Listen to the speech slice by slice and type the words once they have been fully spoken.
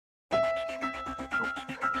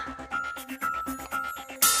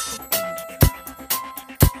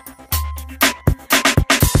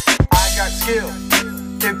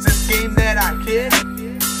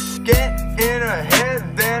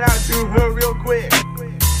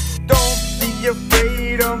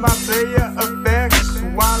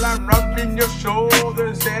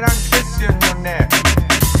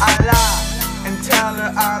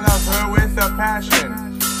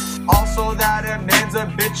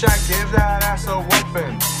bitch, I give that ass a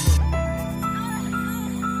whooping.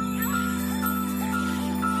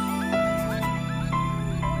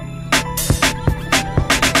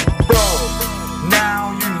 Bro,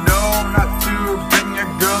 now you know not to bring your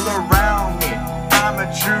girl around me. I'm a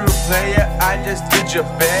true player, I just did your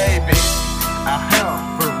baby. A hell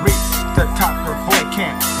for reach, the top her boy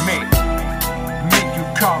can't make you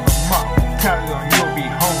call him up, tell him you'll be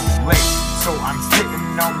home late. So I'm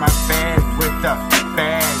sitting on my bed with a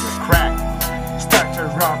bag of crack. Start to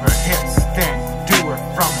rub her hips, then do it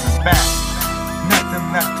from the back. Nothing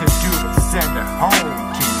left to do but send her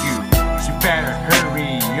home to you. She better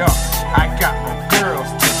hurry up, I got more girls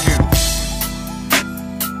to do.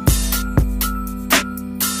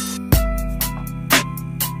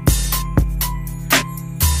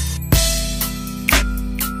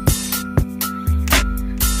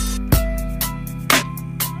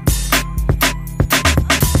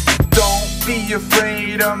 Be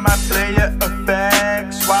afraid of my player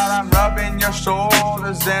effects while I'm rubbing your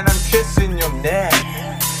shoulders and I'm kissing your neck.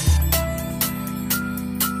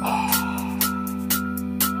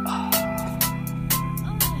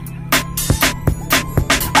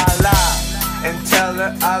 I lie and tell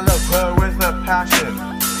her I love her with a passion.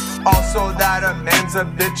 Also that a man's a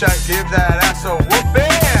bitch, I give that ass a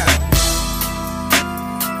whooping.